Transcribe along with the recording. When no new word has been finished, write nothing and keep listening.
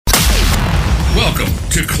Welcome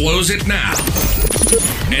to Close It Now,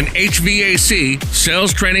 an HVAC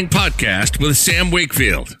sales training podcast with Sam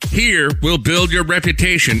Wakefield. Here, we'll build your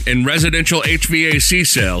reputation in residential HVAC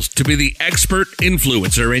sales to be the expert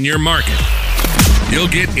influencer in your market. You'll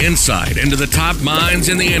get insight into the top minds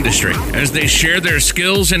in the industry as they share their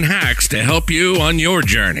skills and hacks to help you on your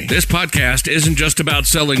journey. This podcast isn't just about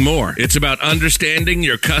selling more. It's about understanding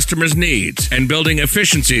your customers' needs and building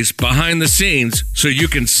efficiencies behind the scenes so you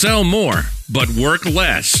can sell more but work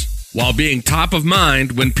less while being top of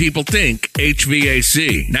mind when people think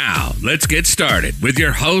HVAC. Now, let's get started with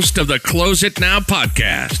your host of the Close It Now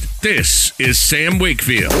podcast. This is Sam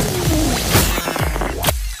Wakefield.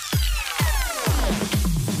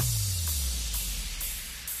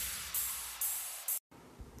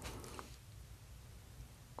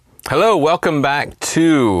 Hello, welcome back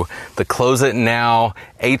to the Close It Now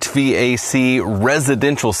HVAC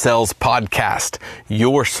Residential Sales Podcast,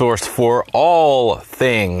 your source for all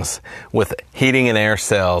things with heating and air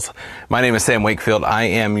sales. My name is Sam Wakefield. I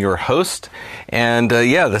am your host. And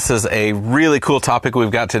this is a really cool topic we've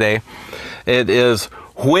got today. It is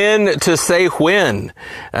when to say when.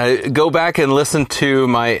 Go back and listen to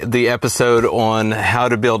the episode on how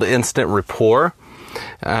to build instant rapport.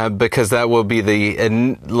 Because that will be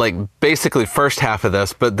basically first half of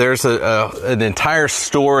this, but there's an entire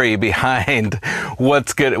story behind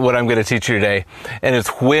what I'm going to teach you today, and it's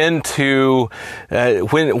when to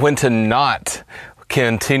not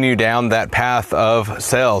continue down that path of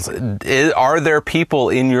sales. Are there people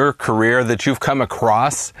in your career that you've come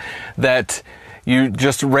across that you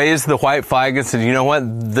just raise the white flag and said, you know what,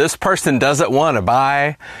 this person doesn't want to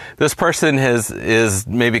buy. This person is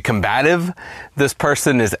maybe combative. This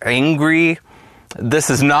person is angry. This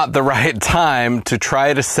is not the right time to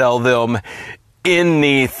try to sell them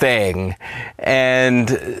anything.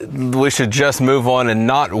 And we should just move on and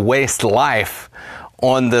not waste life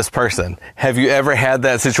on this person. Have you ever had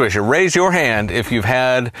that situation? Raise your hand if you've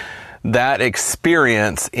had that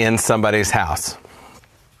experience in somebody's house.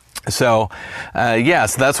 So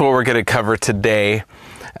that's what we're going to cover today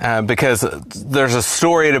because there's a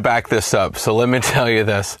story to back this up. So let me tell you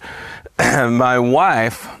this. My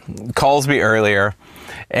wife calls me earlier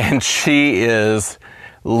and she is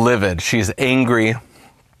livid. She's angry.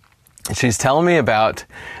 She's telling me about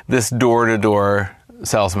this door-to-door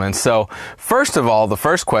salesman. So first of all, the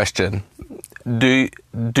first question, do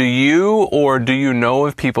you know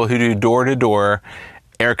of people who do door-to-door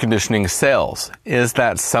air conditioning sales? Is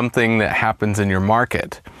that something that happens in your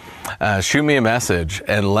market? Shoot me a message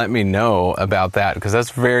and let me know about that because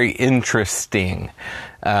that's very interesting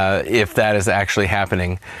if that is actually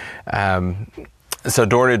happening. So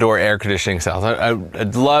door-to-door air conditioning sales.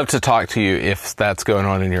 I'd love to talk to you if that's going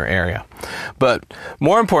on in your area. But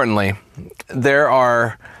more importantly,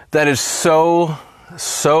 that is so,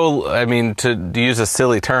 to use a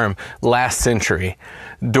silly term, last century,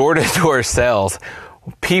 door-to-door sales.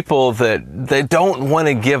 People that they don't want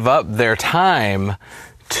to give up their time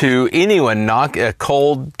to anyone,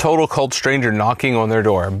 total cold stranger knocking on their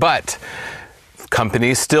door. But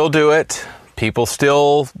companies still do it. People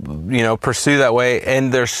still, pursue that way.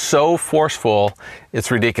 And they're so forceful, it's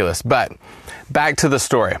ridiculous. But back to the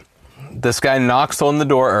story. This guy knocks on the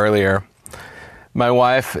door earlier. My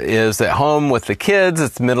wife is at home with the kids.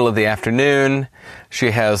 It's the middle of the afternoon. She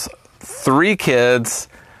has 3 kids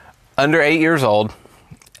under 8 years old.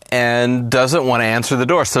 And doesn't want to answer the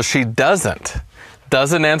door. So she doesn't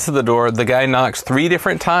answer the door. The guy knocks 3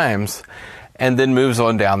 different times and then moves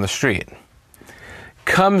on down the street.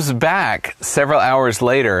 Comes back several hours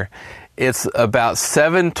later. It's about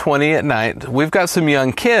 7:20 at night. We've got some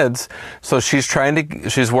young kids, so she's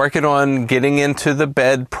working on getting into the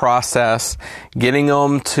bed process, getting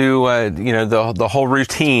them to, the whole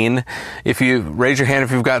routine. If you raise your hand,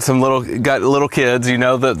 if you've got little kids, you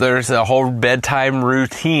know that there's a whole bedtime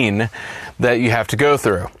routine that you have to go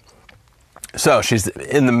through. So she's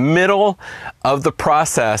in the middle of the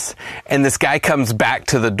process, and this guy comes back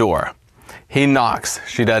to the door. He knocks.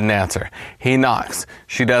 She doesn't answer. He knocks.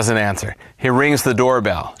 She doesn't answer. He rings the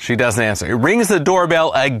doorbell. She doesn't answer. He rings the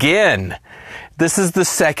doorbell again. This is the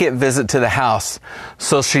second visit to the house.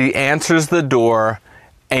 So she answers the door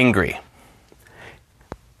angry.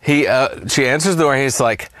 She answers the door and he's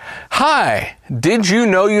like, "Hi, did you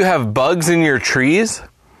know you have bugs in your trees?"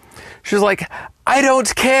 She's like, "I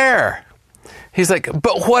don't care." He's like,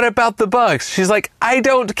 "But what about the bugs?" She's like, "I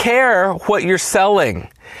don't care what you're selling."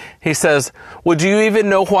 He says, "Well, do you even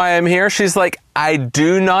know why I'm here?" She's like, "I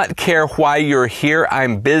do not care why you're here.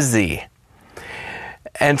 I'm busy."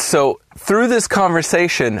 And so through this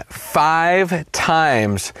conversation, 5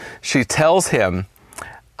 times she tells him,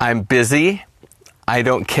 "I'm busy. I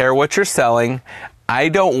don't care what you're selling. I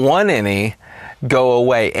don't want any. Go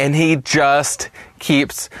away. And he just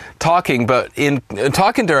keeps talking. But in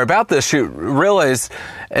talking to her about this, she realized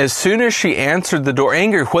as soon as she answered the door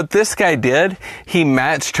angry, what this guy did, he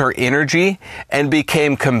matched her energy and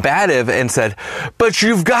became combative and said, but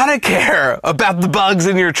you've got to care about the bugs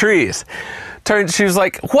in your trees. She was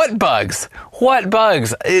like, what bugs? What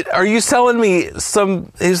bugs? Are you selling me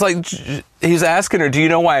some? He's asking her, do you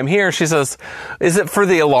know why I'm here? She says, is it for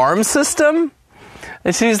the alarm system?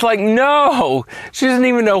 And she's like, no. She doesn't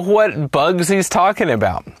even know what bugs he's talking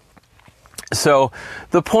about. So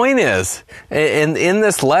the point is, in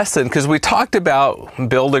this lesson, because we talked about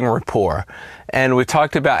building rapport, and we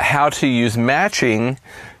talked about how to use matching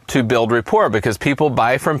to build rapport, because people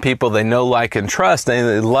buy from people they know, like, and trust,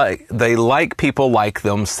 and they like people like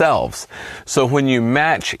themselves. So when you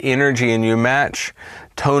match energy and you match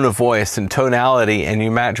tone of voice and tonality and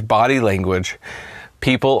you match body language,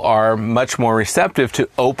 people are much more receptive to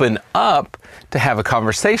open up to have a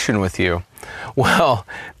conversation with you. Well,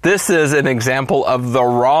 this is an example of the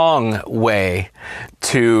wrong way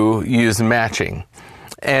to use matching.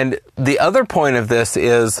 And the other point of this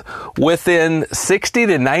is within 60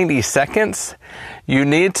 to 90 seconds, you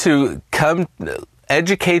need to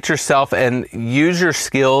educate yourself and use your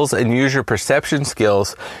skills and use your perception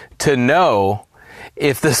skills to know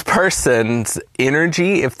if this person's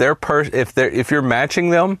energy, if you're matching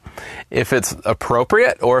them, if it's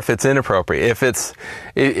appropriate or if it's inappropriate.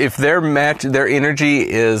 If their energy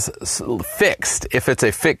is fixed, if it's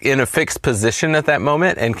in a fixed position at that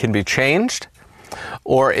moment and can be changed,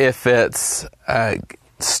 or if it's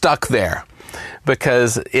stuck there.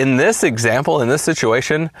 Because in this example, in this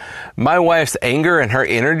situation, my wife's anger and her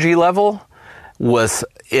energy level was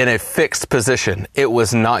in a fixed position. It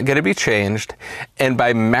was not going to be changed. And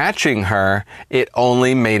by matching her, it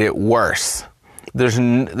only made it worse.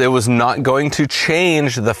 There was not going to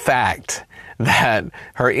change the fact that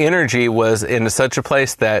her energy was in such a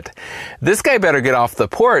place that this guy better get off the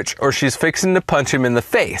porch or she's fixing to punch him in the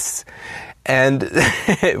face. And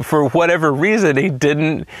for whatever reason, he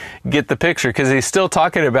didn't get the picture, because he's still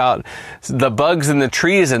talking about the bugs in the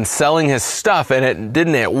trees and selling his stuff. And it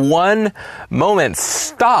didn't at one moment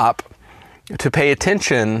stop to pay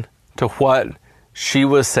attention to what she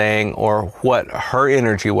was saying or what her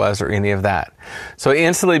energy was or any of that. So it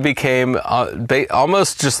instantly became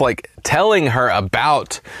almost just like telling her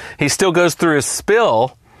about, he still goes through his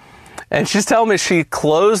spill. And she's telling me she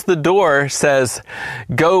closed the door, says,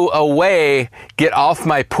 go away, get off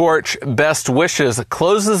my porch, best wishes,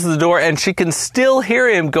 closes the door, and she can still hear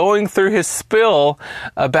him going through his spill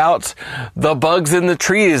about the bugs in the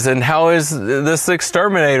trees and how is this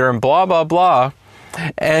exterminator and blah, blah, blah.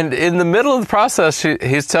 And in the middle of the process, he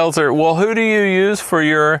tells her, well, who do you use for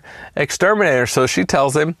your exterminator? So she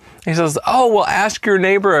tells him, he says, oh, well, ask your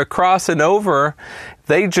neighbor across and over.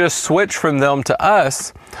 They just switch from them to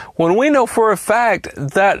us, when we know for a fact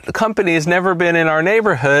that company has never been in our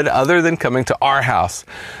neighborhood other than coming to our house.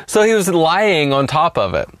 So he was lying on top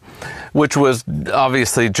of it, which was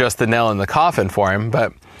obviously just the nail in the coffin for him.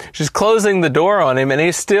 But she's closing the door on him, and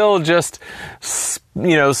he's still just,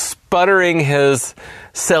 sputtering his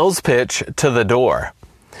sales pitch to the door.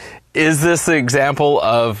 Is this an example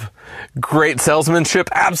of great salesmanship?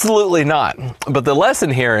 Absolutely not. But the lesson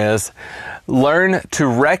here is learn to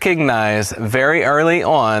recognize very early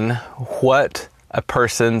on what a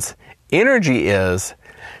person's energy is,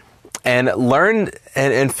 and learn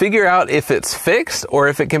and figure out if it's fixed or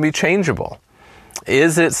if it can be changeable.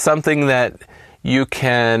 Is it something that you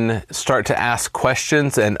can start to ask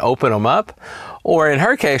questions and open them up? Or in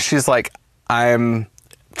her case, she's like, I'm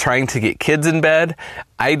trying to get kids in bed.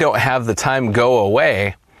 I don't have the time. Go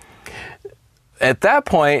away. At that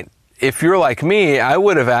point, if you're like me, I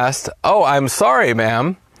would have asked, oh, I'm sorry,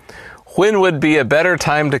 ma'am. When would be a better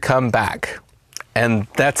time to come back? And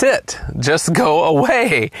that's it. Just go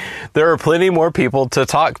away. There are plenty more people to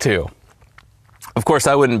talk to. Of course,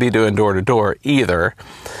 I wouldn't be doing door-to-door either.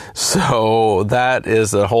 So that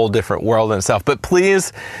is a whole different world in itself. But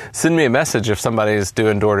please send me a message if somebody's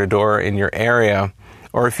doing door-to-door in your area.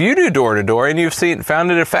 Or if you do door-to-door and you've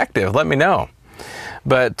found it effective, let me know.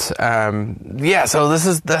 But, so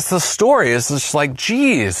that's the story. It's just like,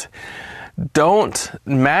 geez, don't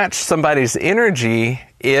match somebody's energy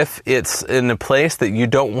if it's in a place that you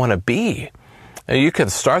don't want to be. You can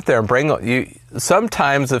start there and bring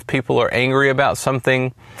sometimes if people are angry about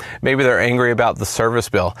something, maybe they're angry about the service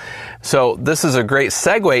bill. So this is a great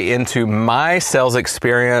segue into my sales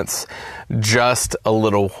experience just a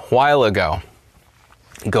little while ago.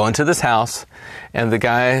 go into this house, and the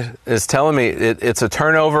guy is telling me it's a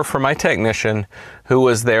turnover for my technician who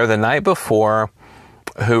was there the night before,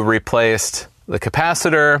 who replaced the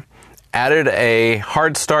capacitor, added a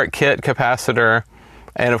hard start kit capacitor,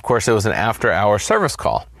 and of course it was an after-hour service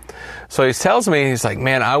call. So he tells me, he's like,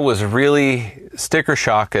 man, I was really sticker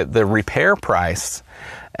shock at the repair price.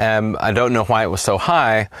 I don't know why it was so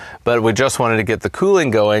high, but we just wanted to get the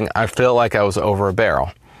cooling going. I feel like I was over a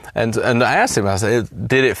barrel. And I asked him, I said,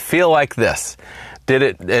 did it feel like this? Did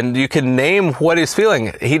it, and you can name what he's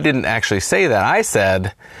feeling. He didn't actually say that. I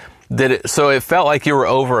said, so it felt like you were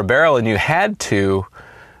over a barrel and you had to,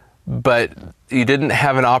 but you didn't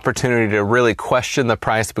have an opportunity to really question the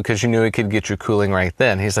price because you knew it could get you cooling right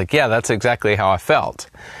then. He's like, yeah, that's exactly how I felt.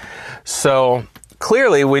 So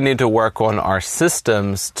clearly we need to work on our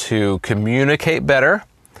systems to communicate better.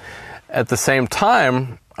 At the same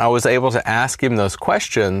time, I was able to ask him those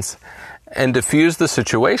questions and diffuse the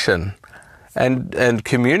situation and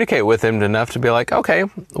communicate with him enough to be like, okay,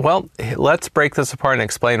 well, let's break this apart and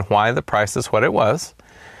explain why the price is what it was.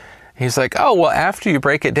 He's like, oh, well, after you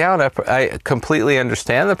break it down, I completely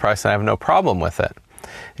understand the price and I have no problem with it.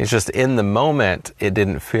 It's just in the moment, it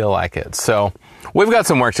didn't feel like it. So we've got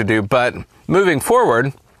some work to do, but moving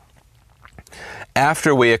forward,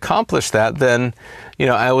 after we accomplished that, then,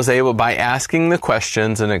 I was able, by asking the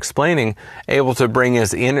questions and explaining, able to bring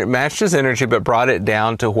matched his energy, but brought it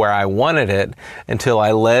down to where I wanted it until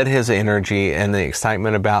I led his energy and the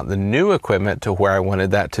excitement about the new equipment to where I wanted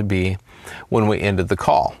that to be when we ended the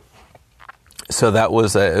call. So that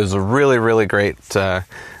was it was a really, really great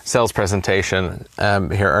sales presentation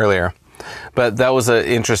here earlier. But that was an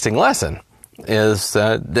interesting lesson, is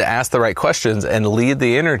to ask the right questions and lead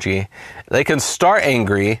the energy. They can start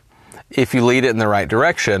angry if you lead it in the right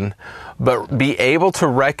direction, but be able to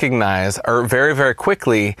recognize, or very, very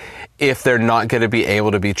quickly, if they're not going to be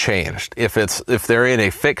able to be changed. If they're in a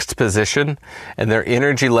fixed position and their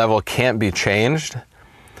energy level can't be changed,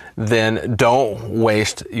 then don't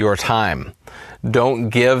waste your time. Don't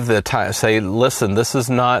give the time. Say, listen, this is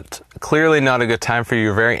clearly not a good time for you.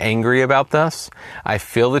 You're very angry about this. I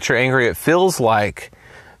feel that you're angry. It feels like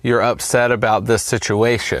you're upset about this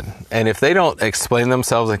situation. And if they don't explain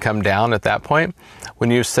themselves and come down at that point, when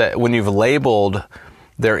you've labeled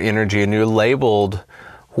their energy and you labeled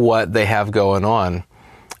what they have going on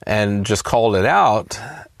and just called it out,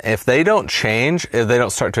 if they don't change, if they don't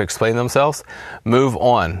start to explain themselves, move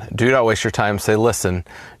on. Do not waste your time. Say, listen,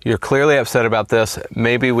 you're clearly upset about this.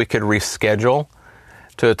 Maybe we could reschedule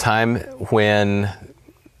to a time when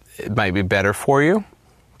it might be better for you.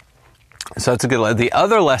 So that's a good. The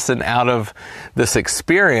other lesson out of this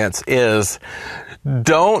experience is,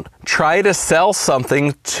 don't try to sell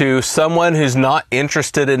something to someone who's not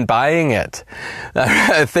interested in buying it.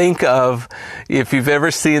 I think of, if you've ever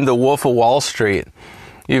seen The Wolf of Wall Street,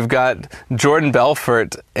 you've got Jordan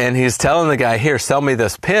Belfort, and he's telling the guy, here, sell me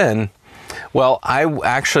this pen. Well, I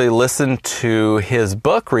actually listened to his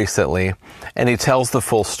book recently, and he tells the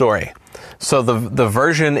full story. So the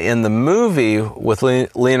version in the movie with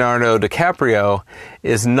Leonardo DiCaprio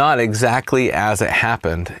is not exactly as it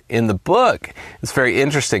happened. In the book, it's very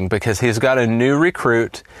interesting because he's got a new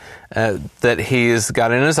recruit that he's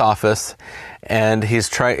got in his office, and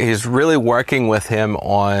he's really working with him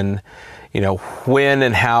on, when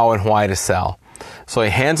and how and why to sell. So he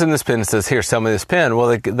hands him this pen and says, here, sell me this pen. Well,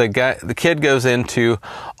 the kid goes into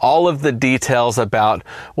all of the details about,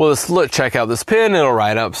 well, check out this pen. It'll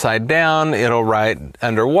write upside down. It'll write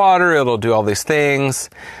underwater. It'll do all these things.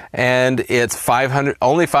 And it's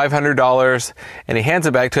only $500. And he hands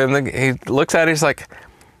it back to him. He looks at it. He's like,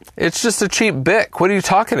 it's just a cheap Bic. What are you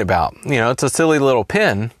talking about? It's a silly little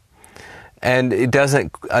pen. And it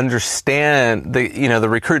doesn't understand, the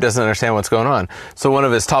recruit doesn't understand what's going on. So one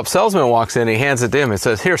of his top salesmen walks in, he hands it to him and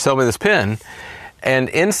says, here, sell me this pen. And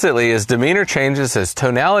instantly his demeanor changes, his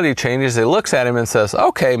tonality changes. He looks at him and says,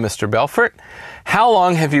 okay, Mr. Belfort, how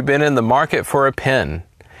long have you been in the market for a pen?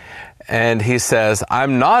 And he says,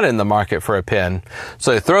 I'm not in the market for a pen.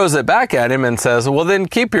 So he throws it back at him and says, well, then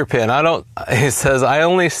keep your pen. He says, I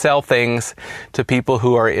only sell things to people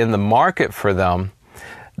who are in the market for them.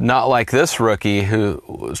 Not like this rookie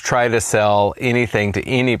who tried to sell anything to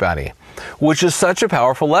anybody, which is such a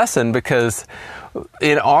powerful lesson, because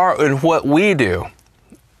in what we do,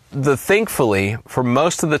 thankfully, for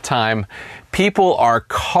most of the time, people are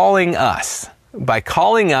calling us. By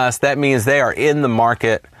calling us, that means they are in the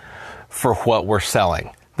market for what we're selling.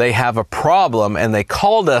 They have a problem and they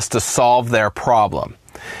called us to solve their problem.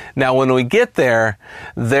 Now, when we get there,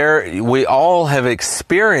 we all have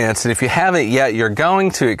experienced, and if you haven't yet, you're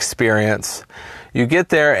going to experience, you get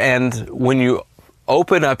there, and when you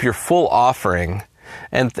open up your full offering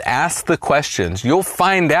and ask the questions, you'll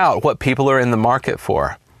find out what people are in the market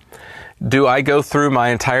for. Do I go through my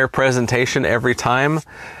entire presentation every time?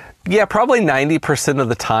 Yeah, probably 90% of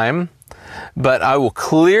the time. But I will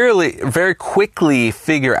very quickly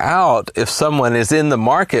figure out if someone is in the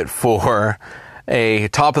market for a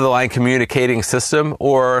top-of-the-line communicating system,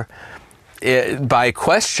 or by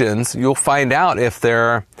questions, you'll find out if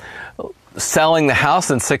they're selling the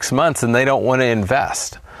house in 6 months and they don't want to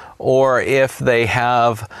invest, or if they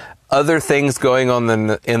have other things going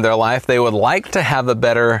on in their life. They would like to have a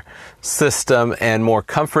better system and more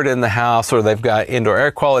comfort in the house, or they've got indoor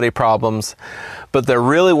air quality problems, but they're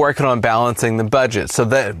really working on balancing the budget, so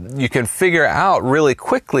that you can figure out really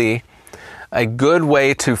quickly a good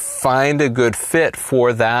way to find a good fit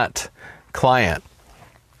for that client.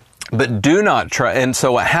 But do not try. And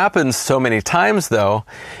so what happens so many times, though,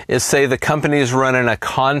 is, say the company's running a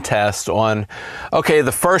contest on, okay,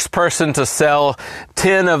 the first person to sell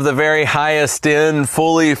 10 of the very highest end,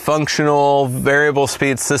 fully functional variable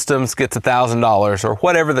speed systems gets $1,000, or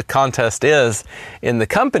whatever the contest is in the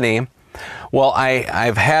company. Well,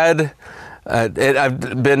 I've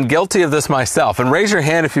been guilty of this myself. And raise your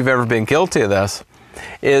hand if you've ever been guilty of this.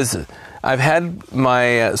 I've had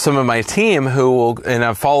some of my team who will, and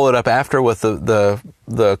I've followed up after with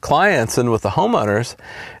the clients and with the homeowners,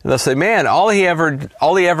 and they'll say, man, all he ever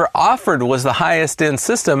offered was the highest end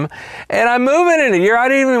system, and I'm moving in a year, I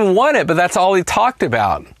didn't even want it, but that's all he talked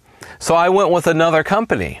about. So I went with another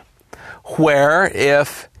company, where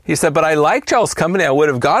he said, but I liked y'all's company, I would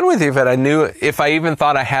have gone with you if I even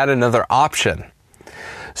thought I had another option.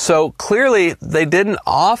 So clearly they didn't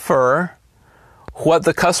offer what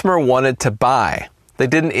the customer wanted to buy. They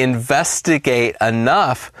didn't investigate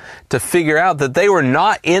enough to figure out that they were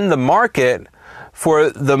not in the market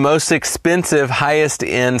for the most expensive, highest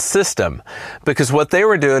end system. Because what they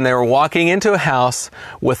were doing, they were walking into a house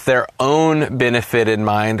with their own benefit in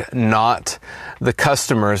mind, not the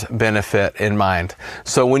customer's benefit in mind.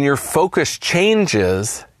 So when your focus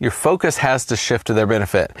changes, your focus has to shift to their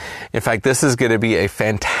benefit. In fact, this is going to be a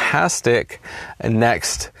fantastic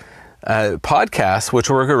next podcast, which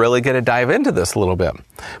we're really going to dive into this a little bit.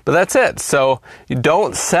 But that's it. So you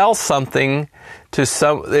don't sell something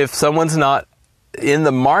if someone's not in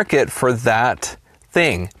the market for that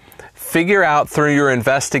thing. Figure out through your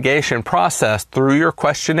investigation process, through your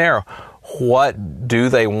questionnaire, what do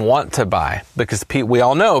they want to buy? Because we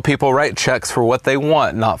all know people write checks for what they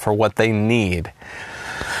want, not for what they need.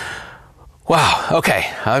 Wow.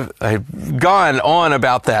 Okay. I've gone on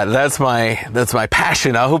about that. That's my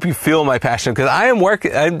passion. I hope you feel my passion, because I'm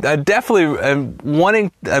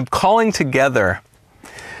calling together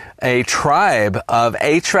a tribe of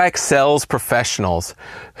HVAC sales professionals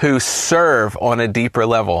who serve on a deeper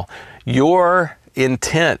level. Your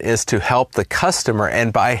intent is to help the customer,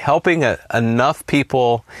 and by helping enough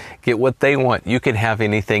people get what they want, you can have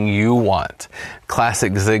anything you want.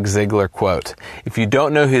 Classic Zig Ziglar quote. If you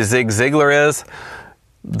don't know who Zig Ziglar is,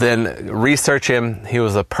 then research him. He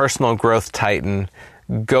was a personal growth titan.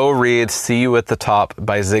 Go read See You at the Top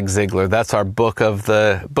by Zig Ziglar. That's our book of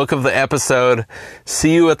the episode.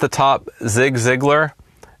 See You at the Top, Zig Ziglar.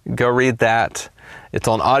 Go read that. It's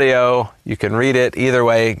on audio. You can read it either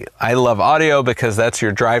way. I love audio because that's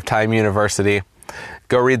your drive time university.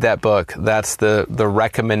 Go read that book. That's the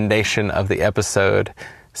recommendation of the episode.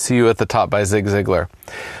 See You at the Top by Zig Ziglar.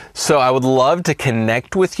 So I would love to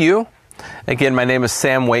connect with you. Again, my name is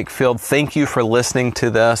Sam Wakefield. Thank you for listening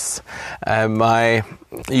to this.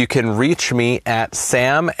 You can reach me at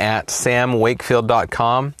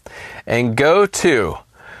sam@samwakefield.com, and go to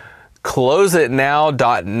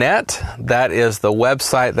closeitnow.net. That is the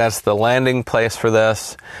website. That's the landing place for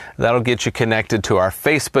this. That'll get you connected to our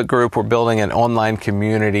Facebook group. We're building an online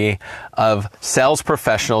community of sales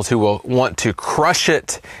professionals who will want to crush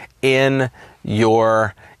it in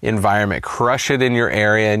your environment, crush it in your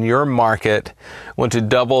area, in your market, want to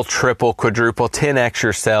double, triple, quadruple, 10x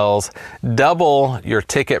your sales, double your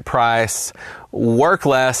ticket price, work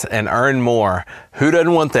less and earn more. Who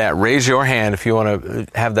doesn't want that? Raise your hand if you want to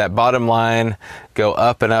have that bottom line go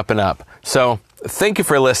up and up and up. So thank you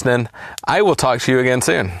for listening. I will talk to you again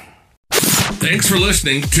soon. Thanks for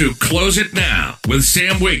listening to Close It Now with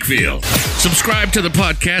Sam Wakefield. Subscribe to the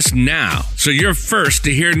podcast now so you're first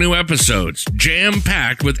to hear new episodes,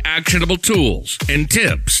 jam-packed with actionable tools and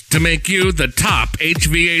tips to make you the top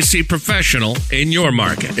HVAC professional in your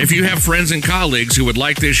market. If you have friends and colleagues who would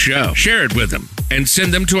like this show, share it with them and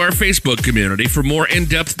send them to our Facebook community for more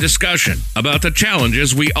in-depth discussion about the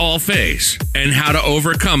challenges we all face and how to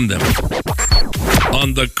overcome them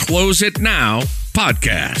on the Close It Now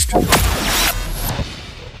podcast.